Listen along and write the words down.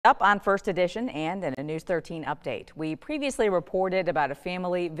Up on First Edition and in a News 13 update. We previously reported about a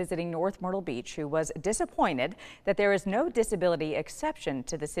family visiting North Myrtle Beach who was disappointed that there is no disability exception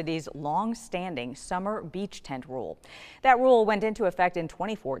to the city's long-standing summer beach tent rule. That rule went into effect in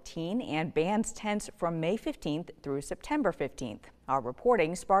 2014 and bans tents from May 15th through September 15th. Our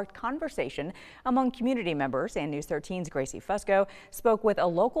reporting sparked conversation among community members, and News 13's Gracie Fusco spoke with a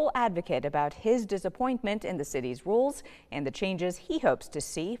local advocate about his disappointment in the city's rules and the changes he hopes to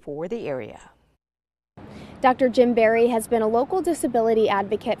see for the area. Dr. Jim Berry has been a local disability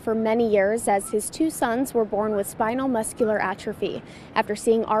advocate for many years as his two sons were born with spinal muscular atrophy. After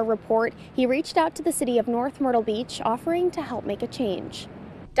seeing our report, he reached out to the city of North Myrtle Beach, offering to help make a change.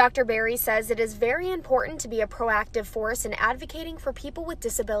 Dr. Berry says it is very important to be a proactive force in advocating for people with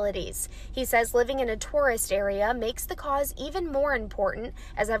disabilities. He says living in a tourist area makes the cause even more important,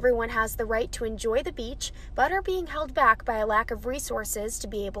 as everyone has the right to enjoy the beach, but are being held back by a lack of resources to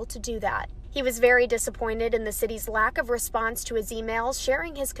be able to do that. He was very disappointed in the city's lack of response to his emails,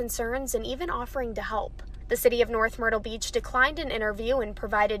 sharing his concerns and even offering to help. The city of North Myrtle Beach declined an interview and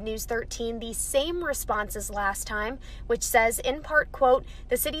provided News 13 the same response as last time, which says, in part, quote,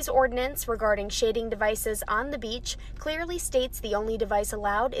 "The city's ordinance regarding shading devices on the beach clearly states the only device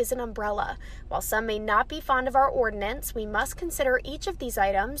allowed is an umbrella. While some may not be fond of our ordinance, we must consider each of these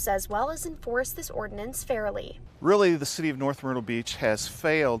items as well as enforce this ordinance fairly." Really, the city of North Myrtle Beach has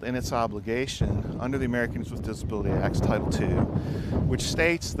failed in its obligation under the Americans with Disabilities Act, Title II, which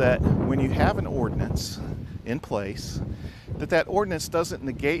states that when you have an ordinance in place, that ordinance doesn't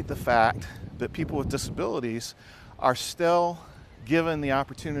negate the fact that people with disabilities are still given the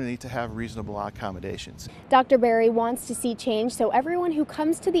opportunity to have reasonable accommodations. Dr. Berry wants to see change so everyone who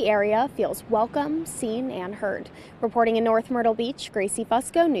comes to the area feels welcome, seen, and heard. Reporting in North Myrtle Beach, Gracie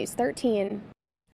Fusco, News 13.